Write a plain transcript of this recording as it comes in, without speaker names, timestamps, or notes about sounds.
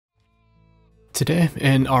Today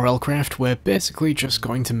in RLCraft we're basically just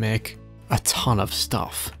going to make a ton of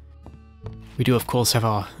stuff. We do of course have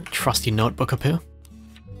our trusty notebook up here,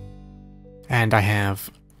 and I have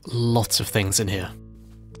lots of things in here.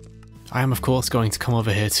 I am of course going to come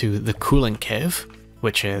over here to the cooling cave,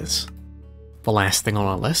 which is the last thing on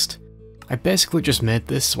our list. I basically just made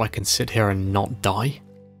this so I can sit here and not die,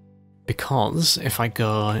 because if I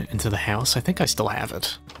go into the house, I think I still have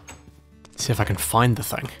it. See if I can find the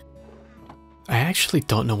thing. I actually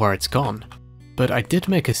don't know where it's gone, but I did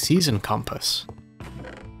make a season compass.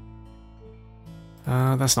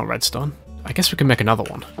 That's not redstone. I guess we can make another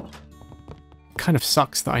one. Kind of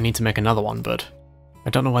sucks that I need to make another one, but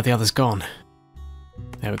I don't know where the other's gone.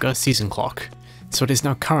 There we go, season clock. So it is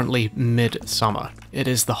now currently mid-summer. It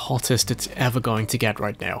is the hottest it's ever going to get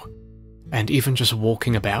right now. And even just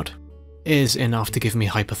walking about is enough to give me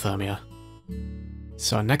hypothermia.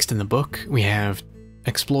 So next in the book, we have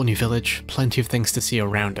Explore New Village, plenty of things to see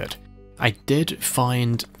around it. I did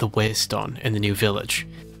find the Waystone in the new village.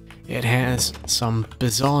 It has some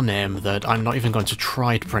bizarre name that I'm not even going to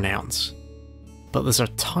try to pronounce. But there's a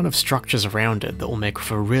ton of structures around it that will make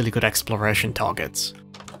for really good exploration targets.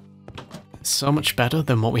 So much better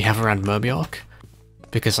than what we have around Murmyork,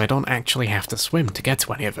 because I don't actually have to swim to get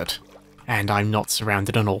to any of it, and I'm not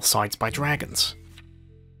surrounded on all sides by dragons.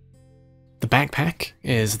 The backpack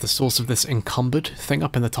is the source of this encumbered thing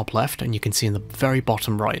up in the top left, and you can see in the very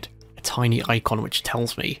bottom right a tiny icon which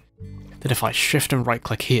tells me that if I shift and right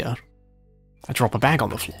click here, I drop a bag on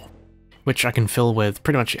the floor, which I can fill with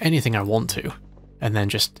pretty much anything I want to, and then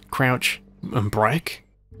just crouch and break,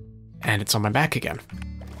 and it's on my back again.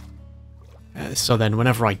 So then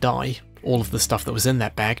whenever I die, all of the stuff that was in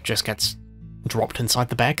that bag just gets dropped inside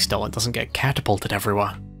the bag still, it doesn't get catapulted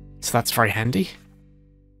everywhere. So that's very handy.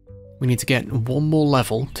 We need to get one more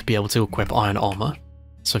level to be able to equip iron armor.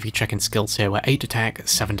 So if you check in skills here, we're 8 attack,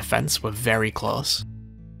 7 defense, we're very close.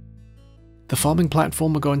 The farming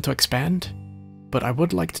platform we're going to expand, but I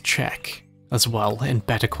would like to check as well in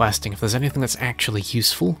better questing if there's anything that's actually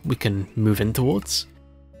useful we can move in towards.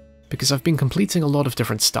 Because I've been completing a lot of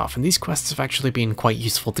different stuff, and these quests have actually been quite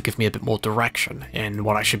useful to give me a bit more direction in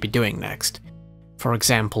what I should be doing next. For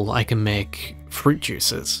example, I can make fruit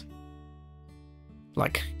juices.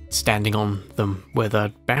 Like standing on them with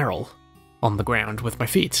a barrel on the ground with my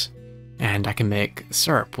feet. And I can make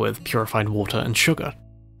syrup with purified water and sugar.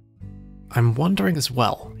 I'm wondering as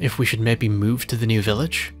well if we should maybe move to the new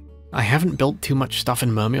village. I haven't built too much stuff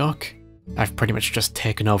in Murmyork. I've pretty much just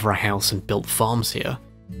taken over a house and built farms here.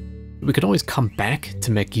 We could always come back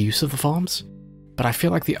to make use of the farms, but I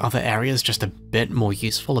feel like the other area is just a bit more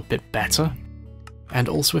useful, a bit better. And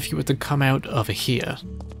also if you were to come out over here,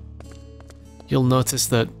 you'll notice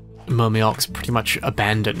that Murmyork's pretty much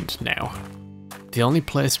abandoned now. The only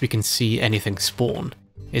place we can see anything spawn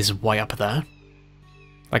is way up there.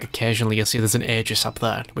 Like occasionally you'll see there's an Aegis up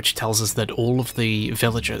there, which tells us that all of the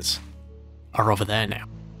villagers are over there now.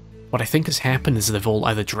 What I think has happened is they've all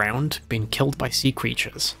either drowned, been killed by sea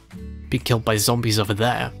creatures, been killed by zombies over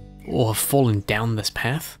there, or have fallen down this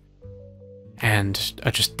path, and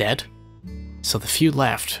are just dead. So the few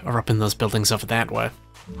left are up in those buildings over that way.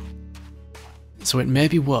 So it may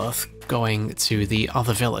be worth going to the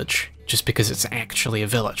other village, just because it's actually a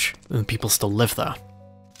village, and people still live there.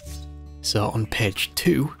 So on page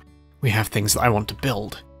 2, we have things that I want to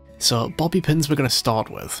build. So bobby pins we're going to start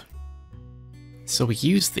with. So we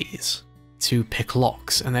use these to pick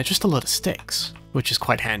locks, and they're just a lot of sticks, which is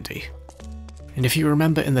quite handy. And if you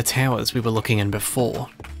remember in the towers we were looking in before,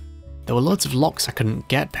 there were loads of locks I couldn't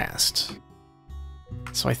get past.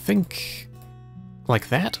 So I think like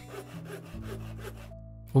that?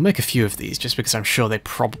 We'll make a few of these, just because I'm sure they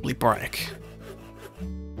probably break.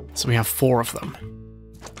 So we have 4 of them.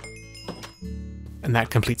 And that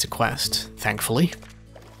completes a quest, thankfully.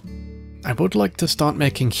 I would like to start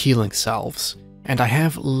making healing salves, and I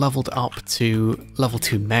have leveled up to level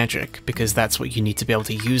 2 magic, because that's what you need to be able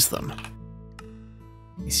to use them.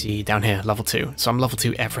 You see down here, level 2, so I'm level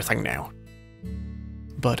 2 everything now.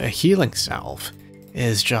 But a healing salve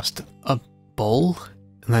is just a bowl,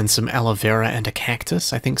 and then some aloe vera and a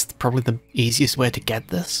cactus. I think it's probably the easiest way to get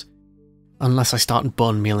this. Unless I start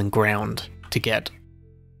bone mealing ground to get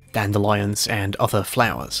dandelions and other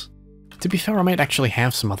flowers. To be fair, I might actually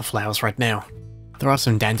have some other flowers right now. There are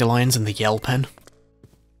some dandelions in the yell pen.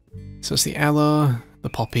 So it's the aloe, the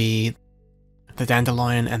poppy, the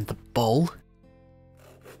dandelion, and the bowl.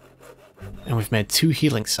 And we've made 2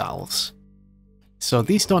 healing salves. So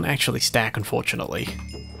these don't actually stack, unfortunately.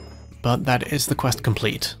 But that is the quest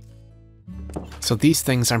complete. So these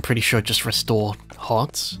things I'm pretty sure just restore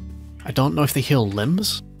hearts. I don't know if they heal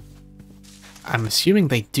limbs. I'm assuming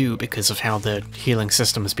they do because of how the healing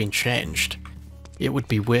system has been changed. It would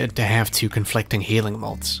be weird to have two conflicting healing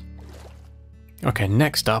mods. Okay,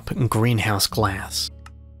 next up, greenhouse glass.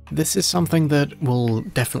 This is something that will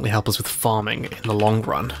definitely help us with farming in the long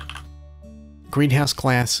run. Greenhouse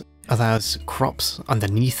glass allows crops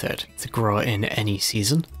underneath it to grow in any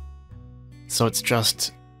season. So it's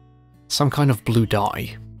just some kind of blue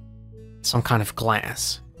dye, some kind of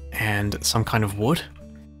glass, and some kind of wood.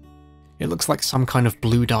 It looks like some kind of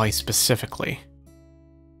blue dye specifically,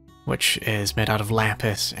 which is made out of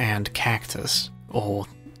lapis and cactus, or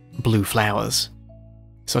blue flowers.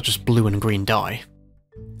 So just blue and green dye.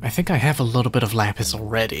 I think I have a little bit of lapis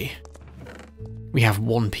already. We have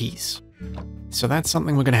one piece. So that's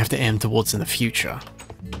something we're going to have to aim towards in the future.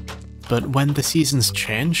 But when the seasons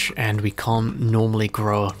change and we can't normally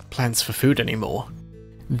grow plants for food anymore,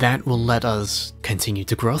 that will let us continue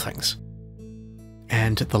to grow things.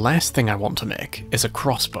 And the last thing I want to make is a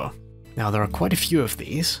crossbow. Now there are quite a few of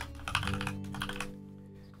these,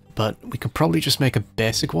 but we could probably just make a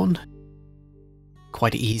basic one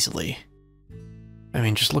quite easily. I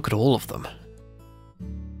mean, just look at all of them.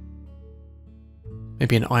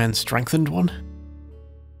 Maybe an iron strengthened one?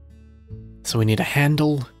 So we need a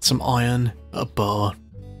handle, some iron, a bow,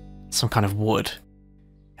 some kind of wood.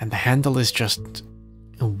 And the handle is just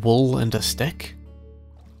a wool and a stick?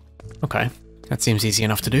 Okay, that seems easy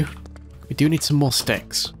enough to do. We do need some more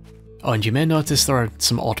sticks. Oh, and you may notice there are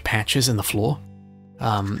some odd patches in the floor.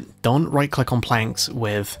 Don't right-click on planks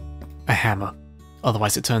with a hammer,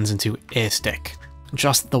 otherwise it turns into a stick.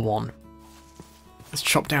 Just the one. Let's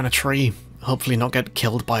chop down a tree, hopefully not get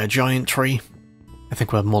killed by a giant tree. I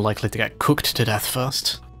think we're more likely to get cooked to death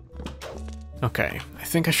first. Okay, I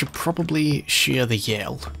think I should probably shear the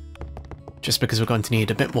Yale, just because we're going to need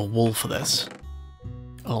a bit more wool for this.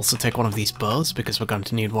 I'll also take one of these bows, because we're going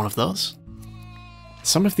to need one of those.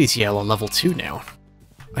 Some of these Yale are level 2 now.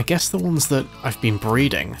 I guess the ones that I've been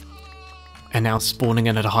breeding are now spawning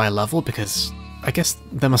in at a higher level, because I guess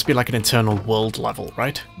there must be like an internal world level,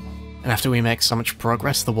 right? And after we make so much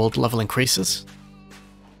progress, the world level increases.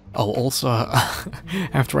 Oh, also,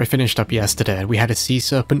 after I finished up yesterday, we had a sea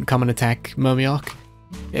serpent come and attack Murmiark.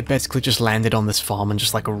 It basically just landed on this farm and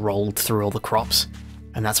just like rolled through all the crops.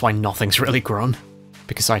 And that's why nothing's really grown,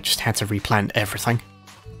 because I just had to replant everything.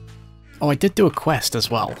 Oh, I did do a quest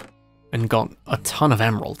as well, and got a ton of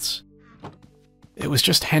emeralds. It was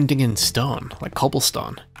just handing in stone, like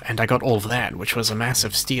cobblestone, and I got all of that, which was a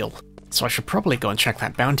massive steal. So I should probably go and check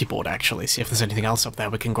that bounty board actually, see if there's anything else up there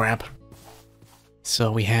we can grab.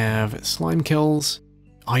 So we have slime kills,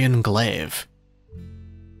 iron glaive.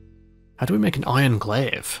 How do we make an iron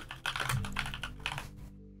glaive?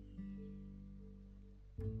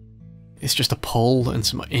 It's just a pole and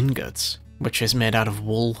some ingots, which is made out of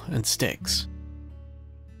wool and sticks.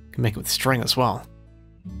 Can make it with string as well.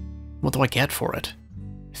 What do I get for it?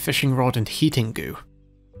 Fishing rod and heating goo.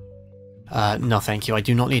 No thank you, I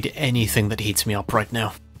do not need anything that heats me up right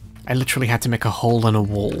now. I literally had to make a hole in a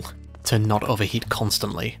wall to not overheat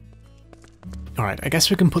constantly. Alright, I guess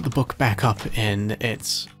we can put the book back up in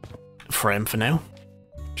its frame for now,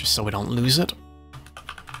 just so we don't lose it.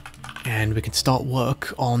 And we can start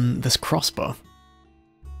work on this crossbow.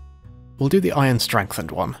 We'll do the iron strengthened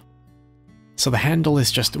one. So the handle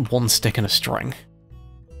is just one stick and a string,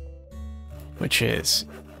 which is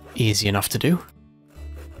easy enough to do.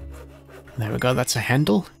 There we go, that's a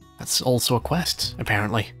handle. That's also a quest,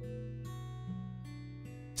 apparently.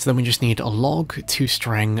 So then we just need a log, 2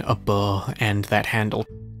 string, a bow, and that handle.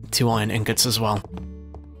 2 iron ingots as well.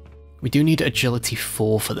 We do need agility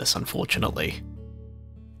 4 for this, unfortunately.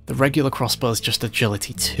 The regular crossbow is just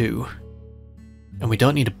agility 2. And we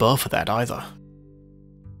don't need a bow for that either.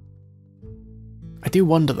 I do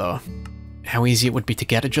wonder though, how easy it would be to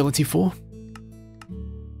get agility 4?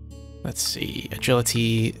 Let's see,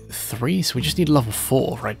 agility 3, so we just need level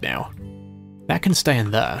 4 right now. That can stay in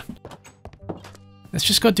there. Let's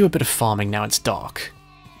just go do a bit of farming now it's dark.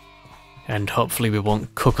 And hopefully we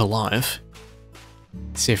won't cook alive.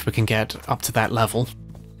 See if we can get up to that level.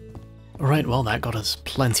 Alright, well that got us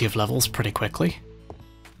plenty of levels pretty quickly.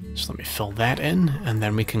 Just let me fill that in, and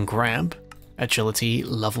then we can grab agility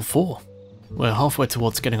level 4. We're halfway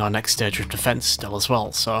towards getting our next stage of defense still as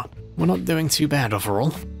well, so we're not doing too bad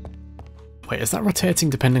overall. Wait, is that rotating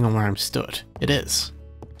depending on where I'm stood? It is.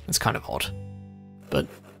 That's kind of odd. But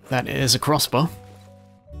that is a crossbow.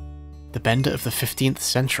 The Bender of the 15th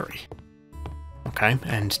century. Okay,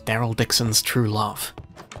 and Daryl Dixon's true love.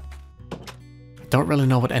 Don't really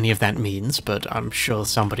know what any of that means, but I'm sure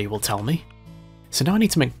somebody will tell me. So now I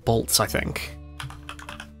need to make bolts, I think.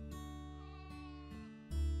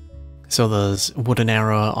 So there's wooden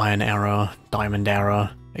arrow, iron arrow, diamond arrow,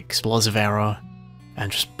 explosive arrow,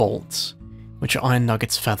 and just bolts, which are iron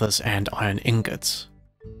nuggets, feathers, and iron ingots.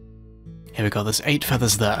 Here we go, there's 8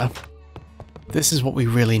 feathers there. This is what we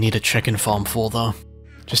really need a chicken farm for though,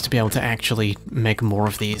 just to be able to actually make more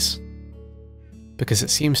of these. Because it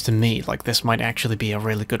seems to me like this might actually be a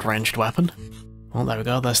really good ranged weapon. Well, there we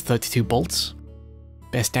go, there's 32 bolts.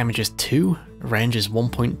 Base damage is 2, range is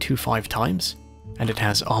 1.25 times, and it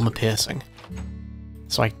has armor piercing.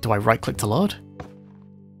 So do I right click to load?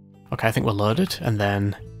 Okay, I think we're loaded, and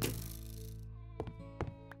then...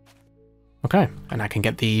 Okay, and I can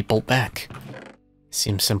get the bolt back.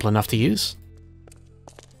 Seems simple enough to use.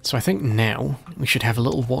 So I think now we should have a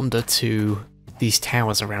little wander to these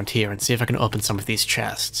towers around here and see if I can open some of these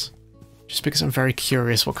chests. Just because I'm very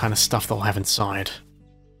curious what kind of stuff they'll have inside.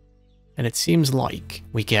 And it seems like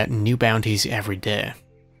we get new bounties every day.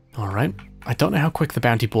 Alright, I don't know how quick the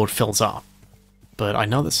bounty board fills up, but I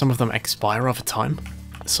know that some of them expire over time,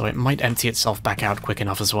 so it might empty itself back out quick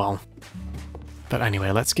enough as well. But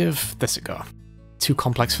anyway, let's give this a go. Too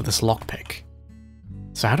complex for this lockpick.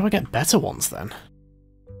 So how do I get better ones then?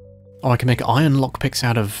 Oh, I can make iron lockpicks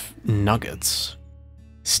out of nuggets.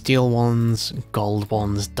 Steel ones, gold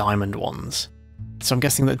ones, diamond ones. So I'm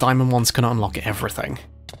guessing that diamond ones can unlock everything.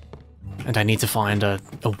 And I need to find a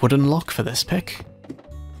wooden lock for this pick.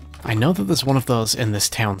 I know that there's one of those in this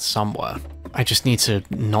town somewhere. I just need to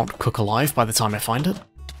not cook alive by the time I find it.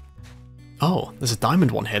 Oh, there's a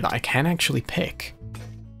diamond one here that I can actually pick.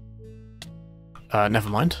 Never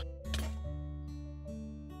mind.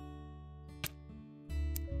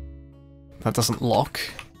 That doesn't lock.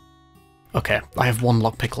 Okay, I have 1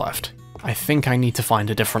 lockpick left. I think I need to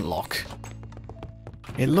find a different lock.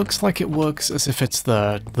 It looks like it works as if it's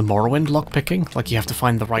the Morrowind lockpicking, like you have to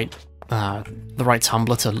find the right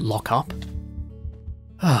tumbler to lock up.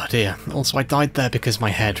 Oh dear, also I died there because my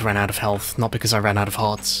head ran out of health, not because I ran out of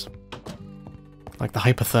hearts. Like the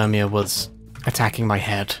hypothermia was attacking my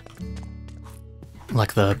head.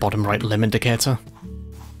 Like the bottom right limb indicator.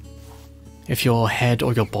 If your head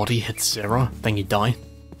or your body hits 0, then you die,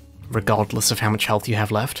 regardless of how much health you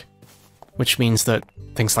have left. Which means that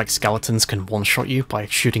things like skeletons can one-shot you by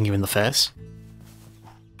shooting you in the face.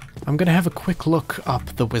 I'm gonna have a quick look up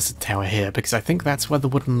the wizard tower here, because I think that's where the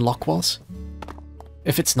wooden lock was.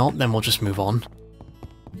 If it's not, then we'll just move on.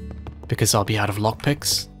 Because I'll be out of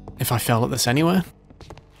lockpicks if I fail at this anyway.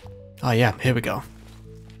 Oh yeah, here we go.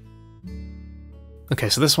 Okay,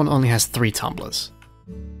 so this one only has 3 tumblers.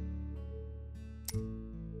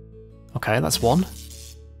 Okay, that's 1.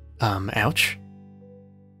 Ouch.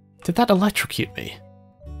 Did that electrocute me?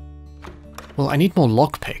 Well, I need more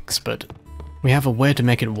lockpicks, but we have a way to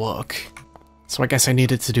make it work. So I guess I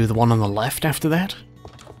needed to do the one on the left after that?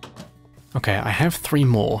 Okay, I have 3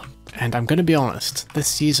 more, and I'm gonna be honest, this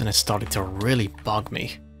season has started to really bug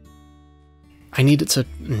me. I need it to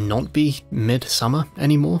not be midsummer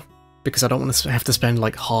anymore, because I don't want to have to spend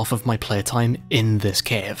like half of my playtime in this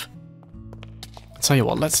cave. I'll tell you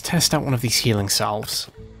what, let's test out one of these healing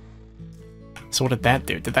salves. So what did that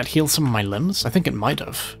do? Did that heal some of my limbs? I think it might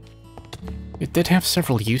have. It did have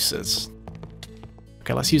several uses.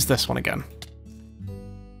 Okay, let's use this one again.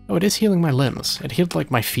 Oh, it is healing my limbs. It healed like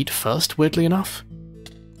my feet first, weirdly enough.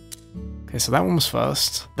 Okay, so that one was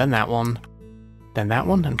first, then that one,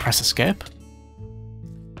 and press escape.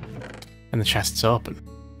 And the chest's open.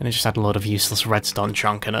 And it just had a load of useless redstone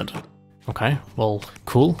junk in it. Okay, well,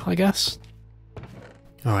 cool, I guess.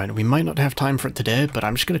 Alright, we might not have time for it today, but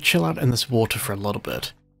I'm just gonna chill out in this water for a little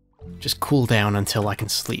bit. Just cool down until I can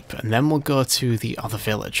sleep, and then we'll go to the other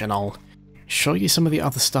village, and I'll show you some of the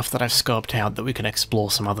other stuff that I've scoped out that we can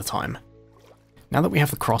explore some other time. Now that we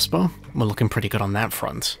have the crossbow, we're looking pretty good on that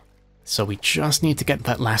front. So we just need to get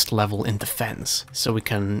that last level in defense, so we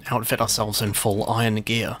can outfit ourselves in full iron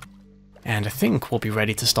gear. And I think we'll be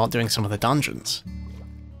ready to start doing some of the dungeons.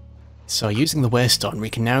 So using the waystone,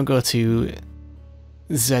 we can now go to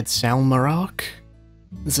Zedsalmarok?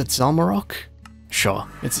 Zedsalmarok? Sure,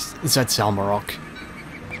 it's Zedsalmarok.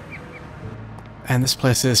 And this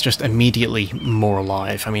place is just immediately more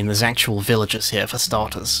alive. I mean, there's actual villagers here for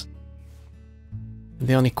starters.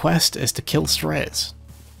 The only quest is to kill strays.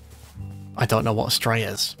 I don't know what a stray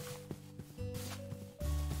is.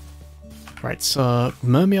 Right, so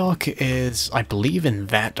Murmiark is, I believe, in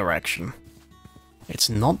that direction. It's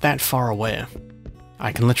not that far away.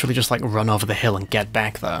 I can literally just like run over the hill and get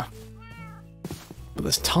back there. But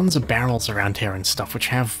there's tons of barrels around here and stuff which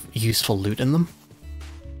have useful loot in them.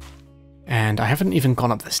 And I haven't even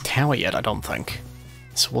gone up this tower yet, I don't think.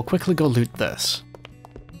 So we'll quickly go loot this.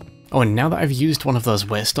 Oh, and now that I've used one of those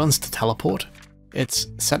waystones to teleport, it's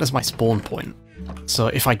set as my spawn point. So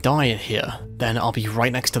if I die here, then I'll be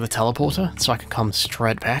right next to the teleporter, so I can come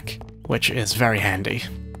straight back, which is very handy.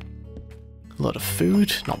 A lot of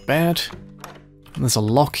food, not bad. And there's a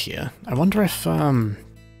lock here. I wonder if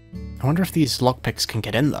these lockpicks can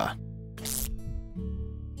get in there.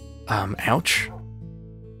 Ouch.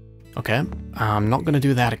 Okay, I'm not gonna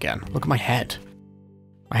do that again. Look at my head.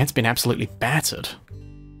 My head's been absolutely battered.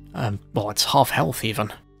 Well, it's half health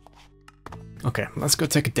even. Okay, let's go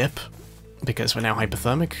take a dip, because we're now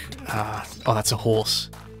hypothermic. Oh, that's a horse.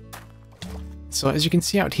 So as you can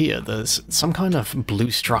see out here, there's some kind of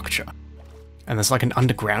blue structure. And there's like an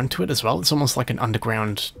underground to it as well. It's almost like an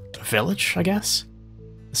underground village, I guess.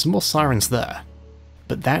 There's some more sirens there.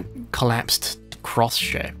 But that collapsed cross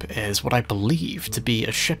shape is what I believe to be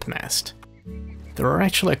a ship mast. There are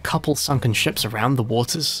actually a couple sunken ships around the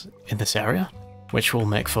waters in this area, which will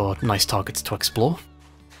make for nice targets to explore.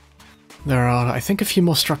 There are, I think, a few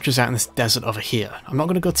more structures out in this desert over here. I'm not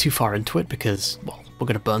going to go too far into it because, well, we're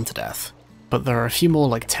going to burn to death. But there are a few more,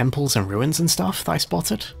 like, temples and ruins and stuff that I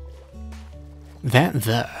spotted. That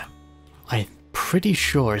there, I'm pretty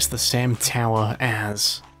sure is the same tower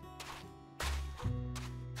as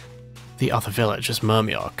the other village, as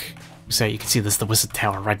Murmiok. So you can see there's the wizard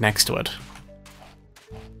tower right next to it.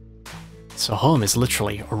 So home is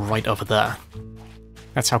literally right over there.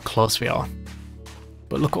 That's how close we are.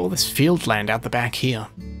 But look at all this field land out the back here.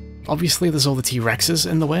 Obviously there's all the T-Rexes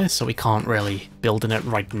in the way, so we can't really build in it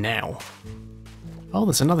right now. Oh,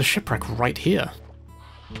 there's another shipwreck right here.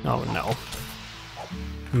 Oh no.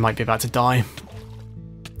 I might be about to die.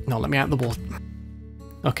 No, let me out of the water.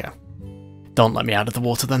 Okay. Don't let me out of the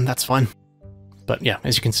water then, that's fine. But yeah,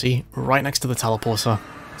 as you can see, right next to the teleporter.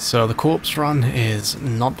 So the corpse run is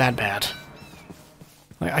not that bad.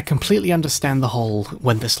 I completely understand the whole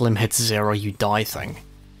when this limb hits 0 you die thing.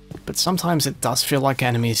 But sometimes it does feel like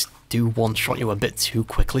enemies do one-shot you a bit too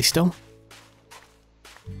quickly still.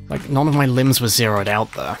 Like, none of my limbs were zeroed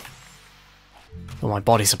out there. Well, my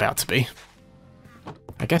body's about to be.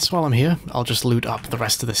 I guess while I'm here, I'll just loot up the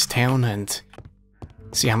rest of this town and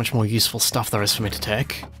see how much more useful stuff there is for me to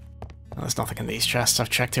take. Oh, there's nothing in these chests,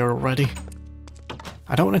 I've checked here already.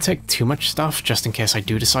 I don't want to take too much stuff, just in case I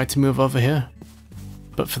do decide to move over here.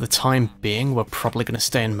 But for the time being, we're probably going to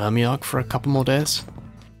stay in Murmiok for a couple more days.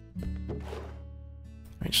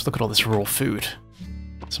 Right, just look at all this raw food.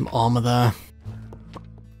 Some armor there.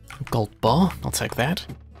 A gold bar, I'll take that.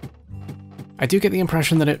 I do get the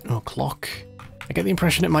impression that it... oh, clock. I get the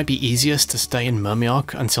impression it might be easiest to stay in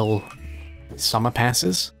Murmiok until summer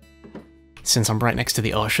passes, since I'm right next to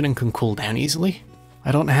the ocean and can cool down easily.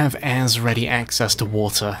 I don't have as ready access to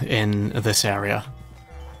water in this area.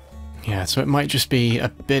 Yeah, so it might just be a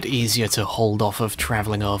bit easier to hold off of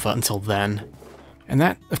travelling over until then. And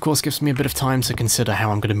that, of course, gives me a bit of time to consider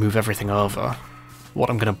how I'm going to move everything over, what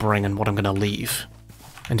I'm going to bring and what I'm going to leave,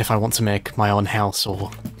 and if I want to make my own house or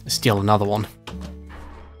steal another one.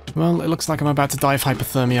 Well, it looks like I'm about to die of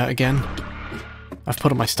hypothermia again. I've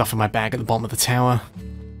put all my stuff in my bag at the bottom of the tower.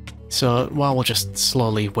 So, while we're just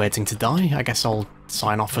slowly waiting to die, I guess I'll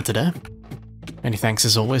sign off for today. Many thanks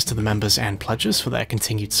as always to the members and pledges for their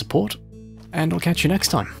continued support, and I'll catch you next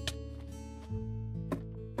time.